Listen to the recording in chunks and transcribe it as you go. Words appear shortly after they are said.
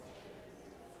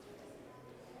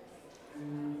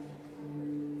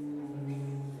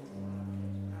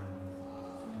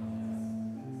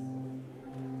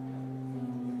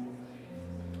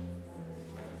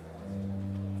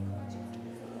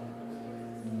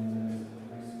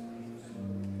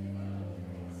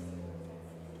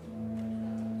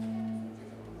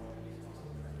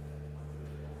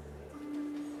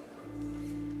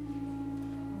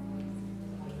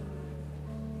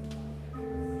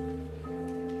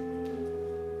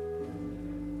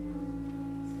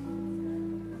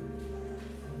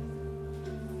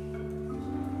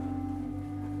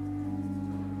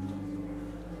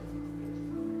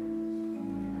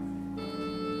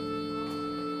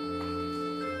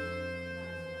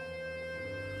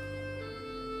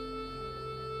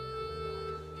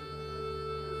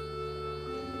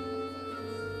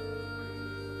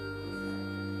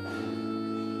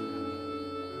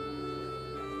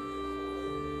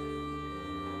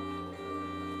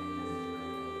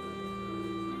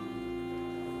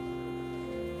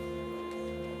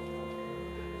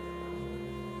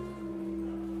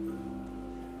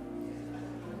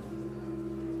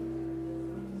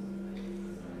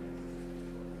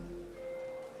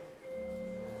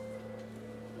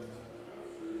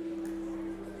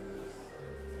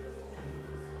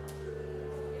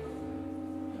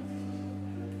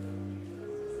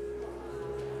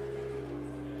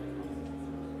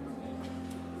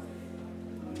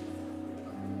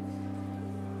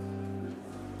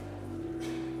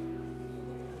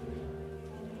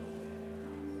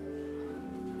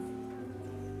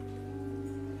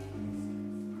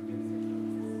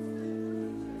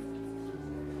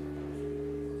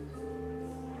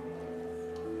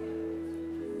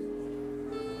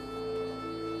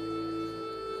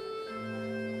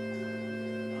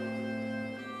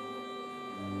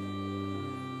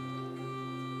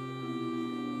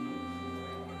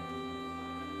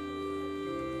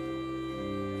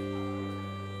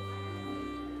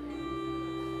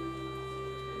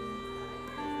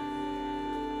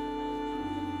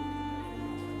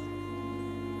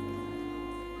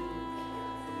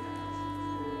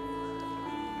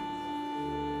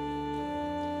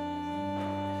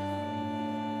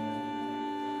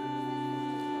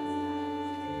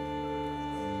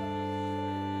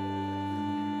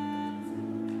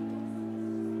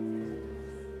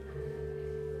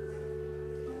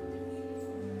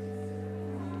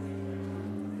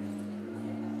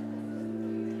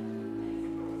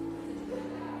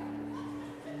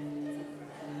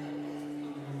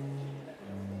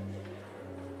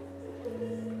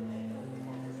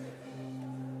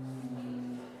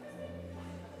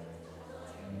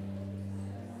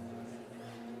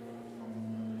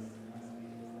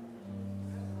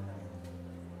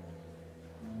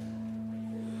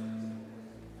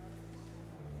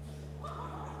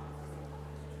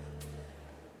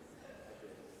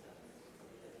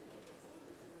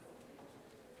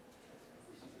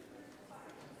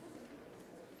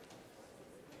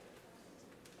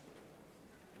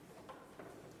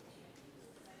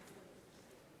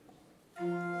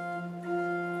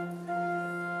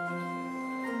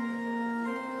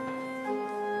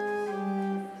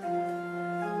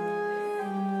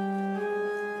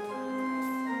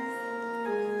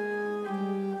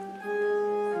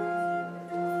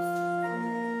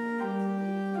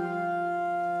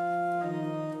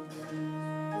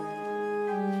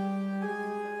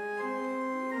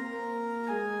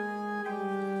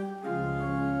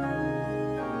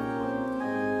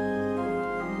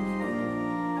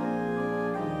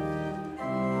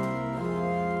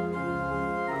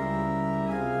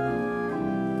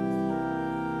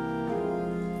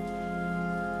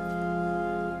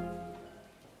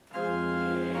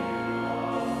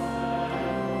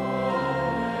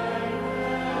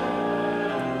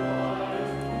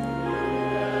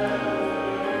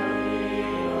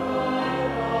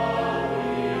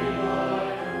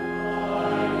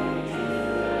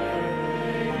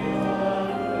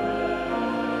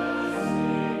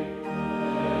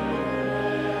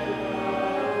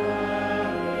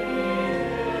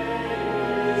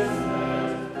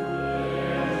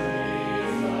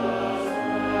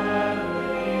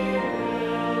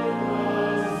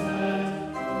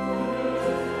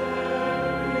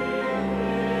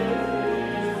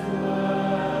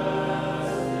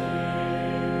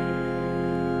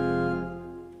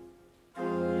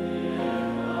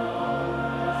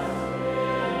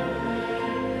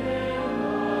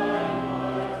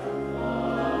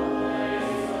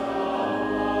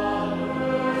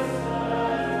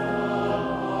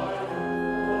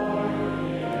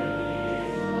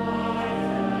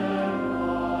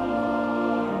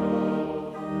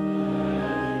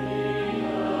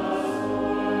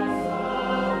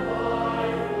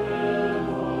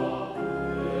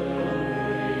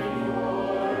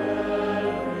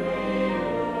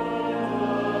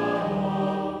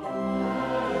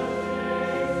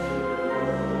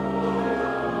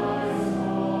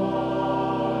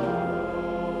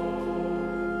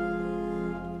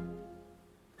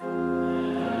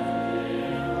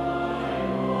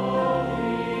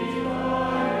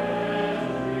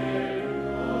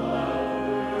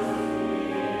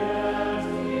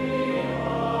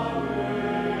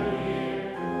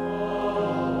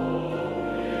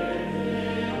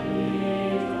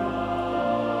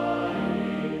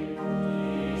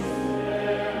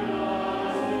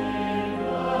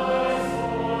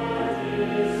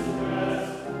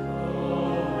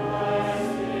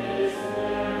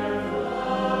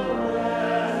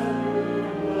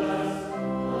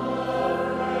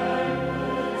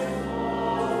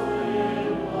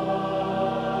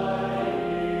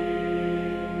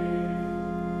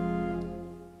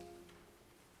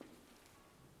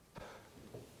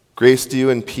Grace to you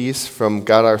and peace from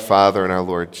God our Father and our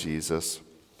Lord Jesus.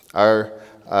 Our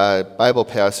Bible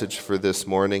passage for this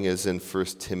morning is in 1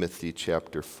 Timothy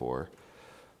chapter 4.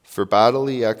 For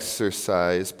bodily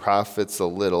exercise profits a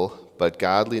little, but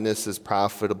godliness is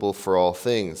profitable for all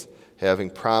things, having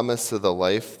promise of the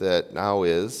life that now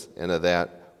is and of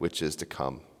that which is to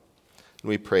come. And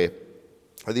we pray,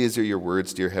 these are your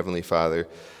words, dear Heavenly Father.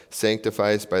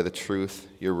 Sanctify us by the truth.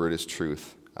 Your word is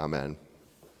truth. Amen.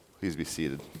 Please be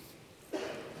seated.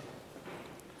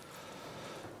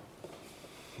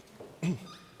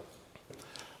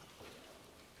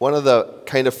 One of the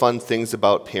kind of fun things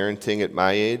about parenting at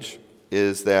my age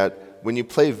is that when you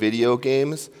play video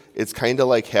games, it's kind of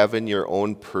like having your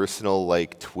own personal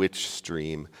Twitch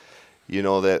stream. You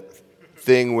know, that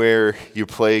thing where you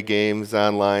play games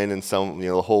online and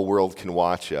the whole world can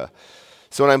watch you.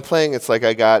 So when I'm playing, it's like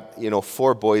I got,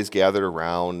 4 boys gathered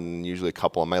around, and usually a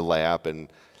couple on my lap.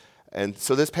 And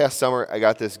so this past summer, I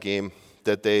got this game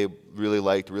that they really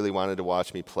liked, really wanted to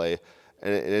watch me play.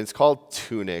 And it's called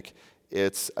Tunic.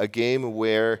 It's a game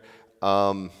where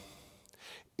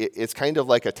it's kind of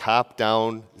like a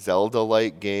top-down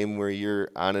Zelda-like game where you're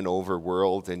on an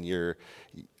overworld and you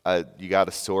got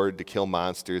a sword to kill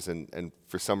monsters, and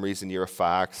for some reason you're a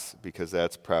fox because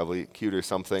that's probably cute or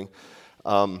something.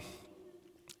 But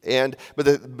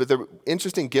the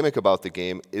interesting gimmick about the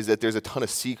game is that there's a ton of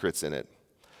secrets in it,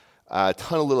 a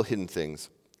ton of little hidden things.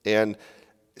 And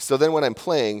so then when I'm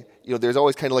playing, there's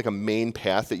always kind of like a main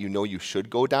path that you should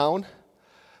go down.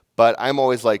 But I'm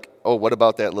always like, oh, what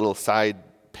about that little side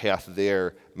path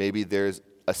there? Maybe there's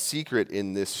a secret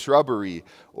in this shrubbery,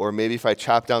 or maybe if I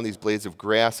chop down these blades of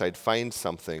grass, I'd find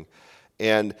something.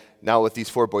 And now with these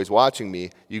 4 boys watching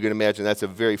me, you can imagine that's a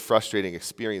very frustrating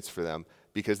experience for them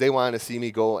because they want to see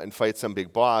me go and fight some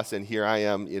big boss, and here I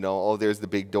am, oh, there's the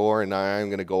big door, and I'm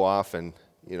going to go off and,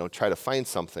 try to find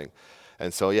something.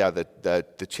 And so, yeah,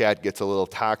 the chat gets a little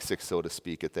toxic, so to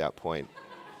speak, at that point.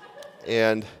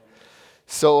 And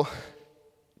so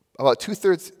about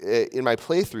 2/3 in my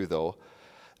playthrough, though,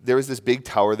 there was this big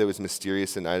tower that was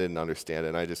mysterious, and I didn't understand it,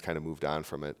 and I just kind of moved on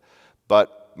from it.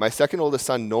 But my second oldest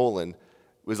son, Nolan,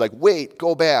 was like, wait,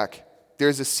 go back.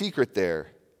 There's a secret there.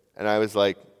 And I was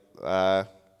like, I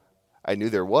knew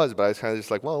there was, but I was kind of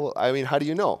just like, well, I mean, how do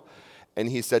you know? And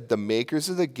he said, the makers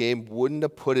of the game wouldn't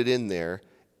have put it in there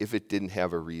if it didn't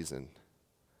have a reason.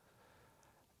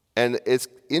 And it's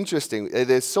interesting, it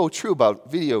is so true about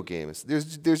video games.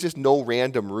 There's just no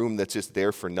random room that's just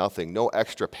there for nothing, no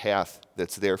extra path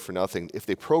that's there for nothing. If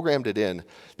they programmed it in,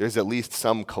 there's at least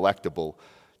some collectible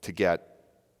to get.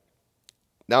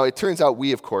 Now, it turns out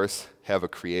we, of course, have a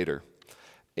creator.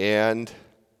 And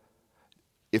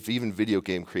if even video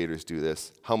game creators do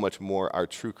this, how much more our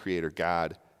true creator,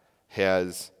 God,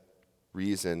 has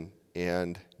reason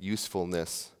and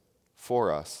usefulness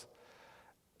for us.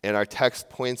 And our text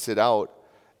points it out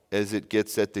as it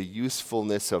gets at the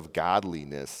usefulness of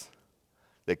godliness.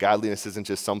 That godliness isn't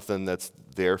just something that's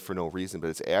there for no reason,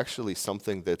 but it's actually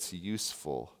something that's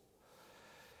useful.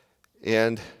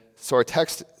 And so our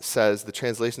text says, the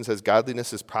translation says,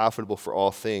 godliness is profitable for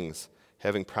all things,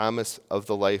 having promise of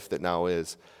the life that now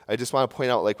is. I just want to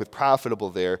point out, with profitable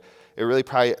there, it really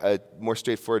probably a more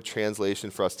straightforward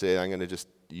translation for us today I'm going to just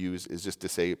use is just to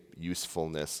say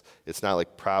usefulness. It's not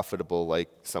like profitable like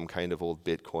some kind of old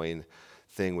Bitcoin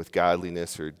thing with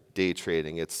godliness or day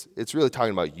trading. It's really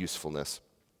talking about usefulness.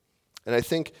 And I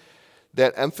think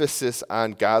that emphasis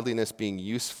on godliness being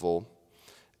useful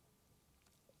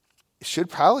should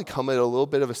probably come at a little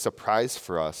bit of a surprise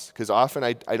for us, because often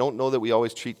I don't know that we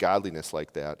always treat godliness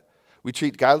like that. We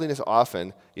treat godliness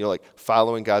often, like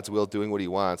following God's will, doing what he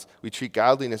wants. We treat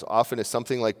godliness often as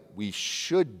something like we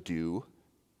should do,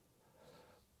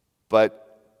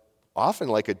 but often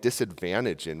like a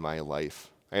disadvantage in my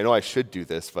life. I know I should do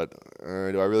this, but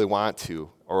do I really want to?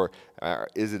 Or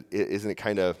isn't it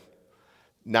kind of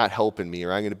not helping me,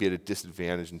 or I'm going to be at a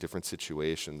disadvantage in different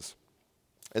situations?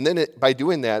 And then by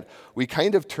doing that, we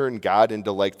kind of turn God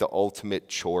into the ultimate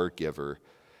chore giver,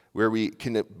 where we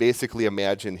can basically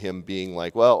imagine him being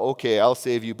like, well, okay, I'll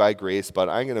save you by grace, but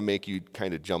I'm going to make you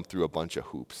kind of jump through a bunch of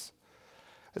hoops.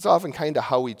 It's often kind of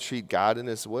how we treat God in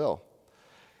his will.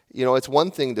 It's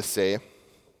one thing to say,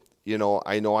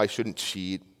 I know I shouldn't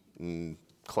cheat in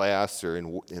class or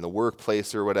in the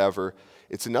workplace or whatever.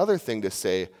 It's another thing to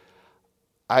say,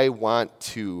 I want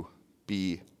to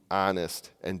be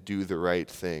honest and do the right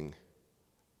thing.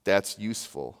 That's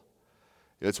useful.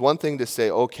 It's one thing to say,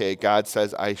 okay, God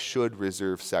says I should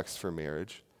reserve sex for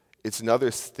marriage. It's another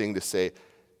thing to say,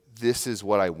 this is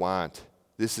what I want.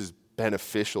 This is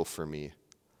beneficial for me.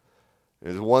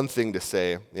 It's one thing to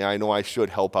say, yeah, I know I should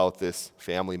help out this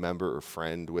family member or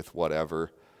friend with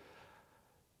whatever.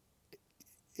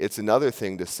 It's another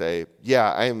thing to say,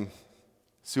 yeah, I'm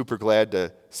super glad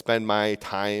to spend my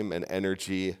time and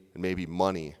energy and maybe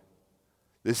money.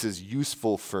 This is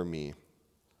useful for me.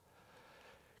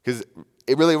 Because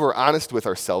really, if we're honest with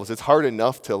ourselves, it's hard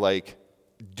enough to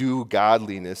do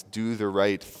godliness, do the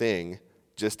right thing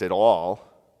just at all.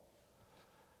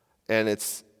 And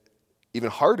it's even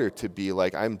harder to be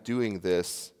like, I'm doing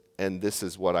this and this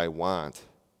is what I want.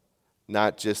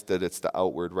 Not just that it's the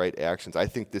outward right actions. I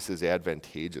think this is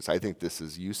advantageous. I think this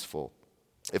is useful.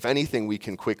 If anything, we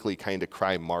can quickly kind of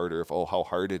cry martyr of, how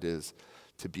hard it is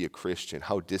to be a Christian,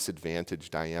 how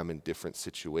disadvantaged I am in different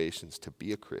situations to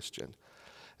be a Christian.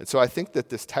 And so I think that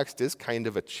this text is kind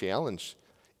of a challenge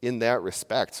in that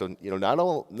respect. So, not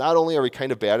only are we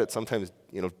kind of bad at sometimes,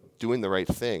 doing the right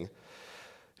thing,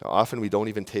 often we don't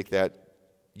even take that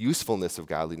usefulness of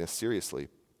godliness seriously.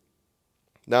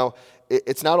 Now,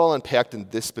 it's not all unpacked in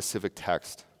this specific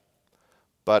text,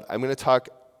 but I'm going to talk,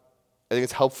 I think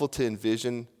it's helpful to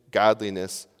envision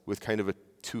godliness with kind of a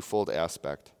twofold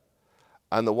aspect.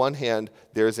 On the one hand,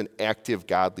 there's an active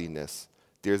godliness.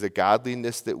 There's a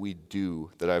godliness that we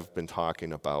do that I've been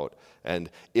talking about.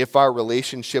 And if our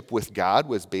relationship with God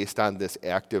was based on this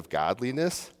active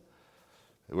godliness,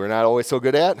 we're not always so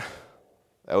good at,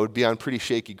 that would be on pretty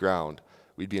shaky ground.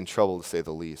 We'd be in trouble, to say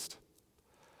the least.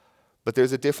 But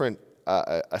there's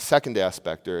a second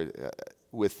aspect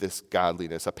with this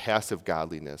godliness, a passive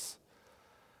godliness.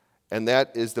 And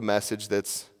that is the message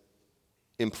that's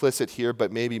implicit here,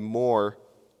 but maybe more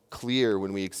clear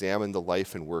when we examine the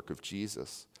life and work of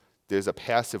Jesus. There's a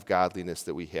passive godliness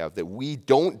that we have, that we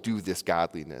don't do this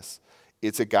godliness.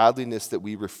 It's a godliness that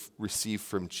we receive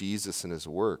from Jesus and his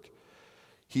work.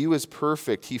 He was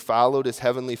perfect. He followed his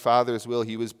heavenly Father's will.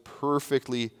 He was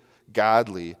perfectly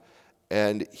godly,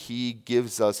 and he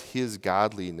gives us his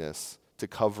godliness to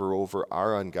cover over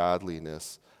our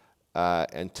ungodliness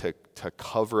and to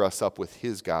cover us up with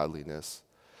his godliness.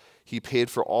 He paid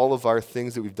for all of our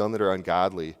things that we've done that are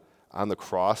ungodly on the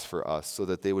cross for us so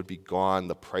that they would be gone,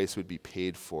 the price would be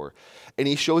paid for. And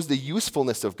he shows the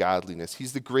usefulness of godliness.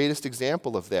 He's the greatest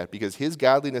example of that because his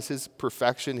godliness, his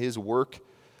perfection, his work,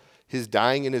 his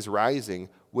dying and his rising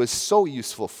was so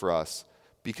useful for us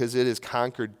because it has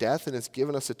conquered death and it's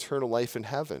given us eternal life in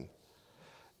heaven.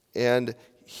 And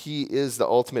he is the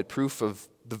ultimate proof of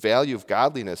the value of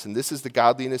godliness. And this is the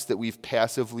godliness that we've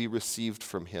passively received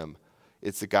from him.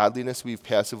 It's the godliness we've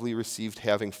passively received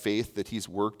having faith that he's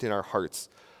worked in our hearts,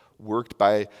 worked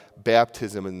by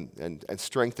baptism and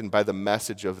strengthened by the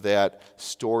message of that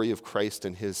story of Christ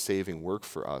and his saving work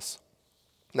for us.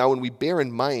 Now, when we bear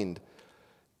in mind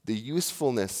the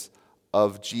usefulness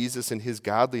of Jesus and his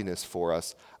godliness for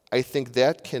us, I think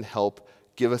that can help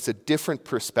give us a different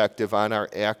perspective on our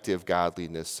active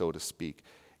godliness, so to speak,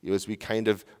 as we kind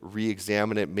of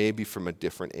re-examine it maybe from a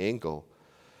different angle.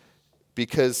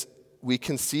 Because we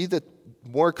can see that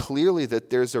more clearly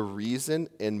that there's a reason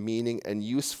and meaning and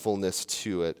usefulness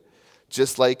to it.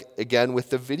 Just like, again, with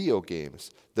the video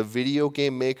games. The video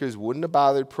game makers wouldn't have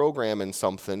bothered programming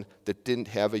something that didn't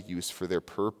have a use for their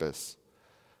purpose.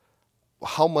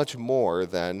 How much more,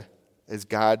 then, has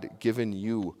God given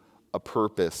you a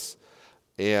purpose?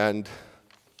 And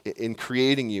in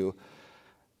creating you,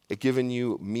 given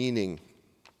you meaning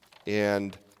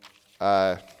and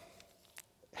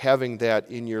having that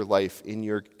in your life, in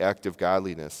your active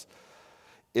godliness.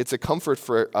 It's a comfort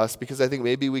for us because I think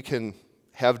maybe we can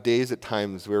have days at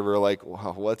times where we're like,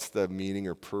 wow, what's the meaning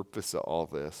or purpose of all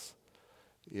this?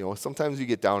 Sometimes you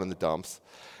get down in the dumps.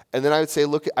 And then I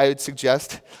would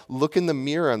suggest, look in the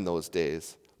mirror on those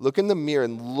days. Look in the mirror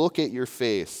and look at your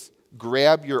face.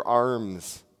 Grab your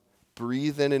arms.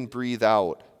 Breathe in and breathe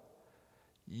out.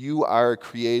 You are a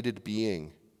created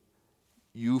being.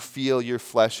 You feel your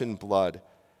flesh and blood.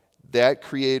 That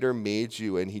Creator made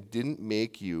you, and he didn't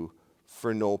make you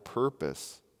for no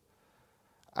purpose.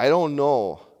 I don't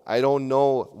know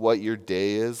what your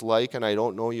day is like, and I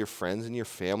don't know your friends and your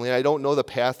family, and I don't know the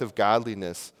path of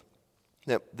godliness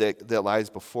that lies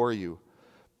before you.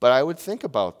 But I would think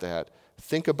about that.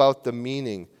 Think about the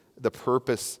meaning, the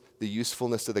purpose, the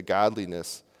usefulness of the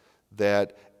godliness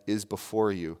that is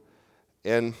before you.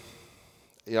 And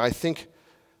I think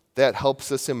that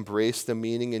helps us embrace the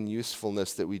meaning and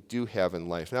usefulness that we do have in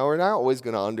life. Now, we're not always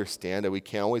going to understand it. We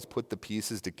can't always put the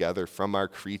pieces together from our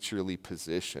creaturely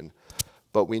position.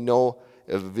 But we know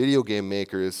if video game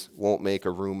makers won't make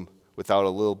a room without a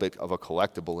little bit of a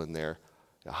collectible in there,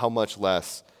 how much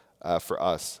less for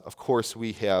us. Of course,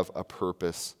 we have a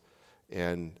purpose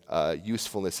and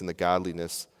usefulness in the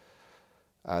godliness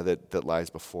that lies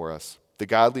before us. The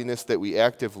godliness that we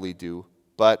actively do,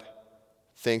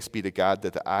 but thanks be to God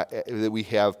that we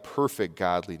have perfect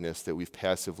godliness that we've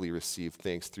passively received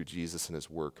thanks through Jesus and his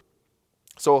work.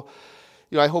 So,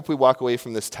 I hope we walk away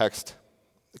from this text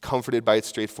comforted by its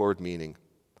straightforward meaning.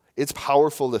 It's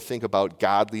powerful to think about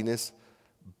godliness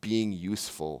being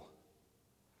useful.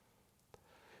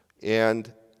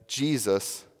 And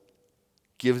Jesus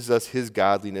gives us his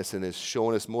godliness and has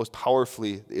shown us most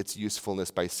powerfully its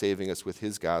usefulness by saving us with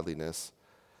his godliness.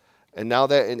 And now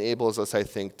that enables us, I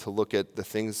think, to look at the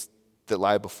things that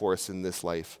lie before us in this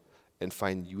life and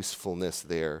find usefulness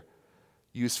there.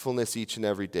 Usefulness each and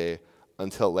every day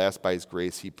until at last, by his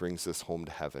grace, he brings us home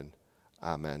to heaven.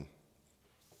 Amen.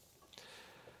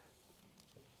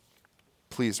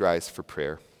 Please rise for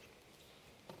prayer.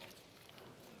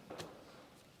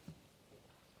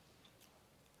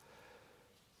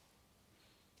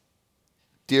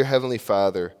 Dear Heavenly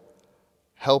Father,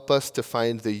 help us to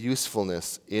find the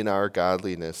usefulness in our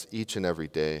godliness each and every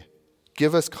day.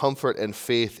 Give us comfort and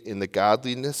faith in the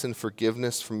godliness and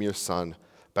forgiveness from your Son,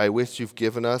 by which you've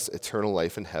given us eternal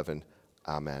life in heaven.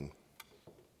 Amen.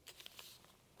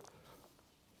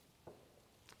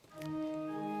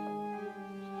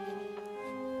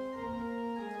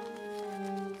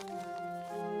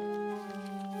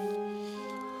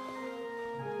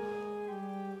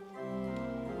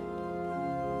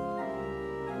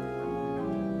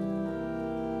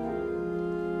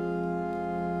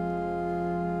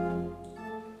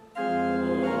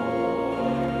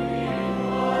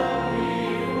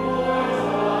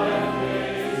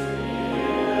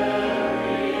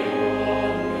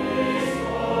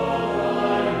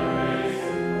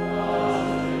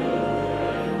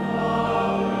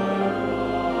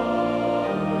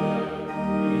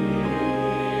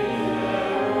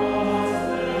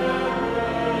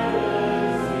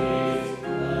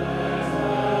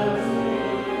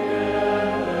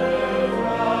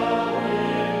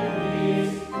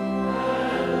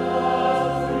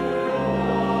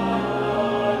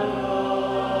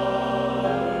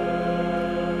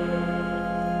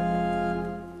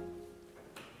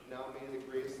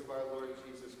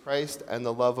 Christ and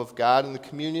the love of God and the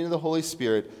communion of the Holy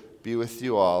Spirit be with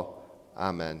you all.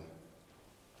 Amen.